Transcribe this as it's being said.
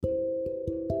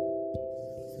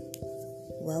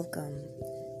Welcome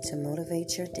to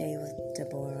Motivate Your Day with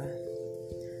Deborah.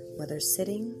 Whether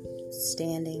sitting,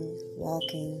 standing,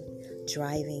 walking,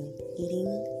 driving,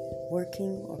 eating,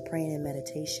 working, or praying in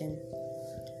meditation,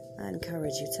 I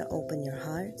encourage you to open your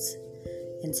hearts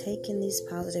and take in these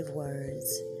positive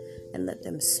words and let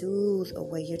them soothe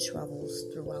away your troubles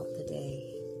throughout the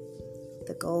day.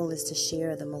 The goal is to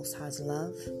share the Most High's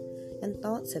love and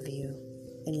thoughts of you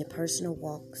in your personal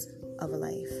walks of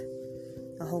life.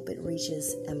 I hope it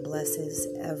reaches and blesses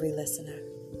every listener.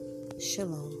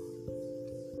 Shalom.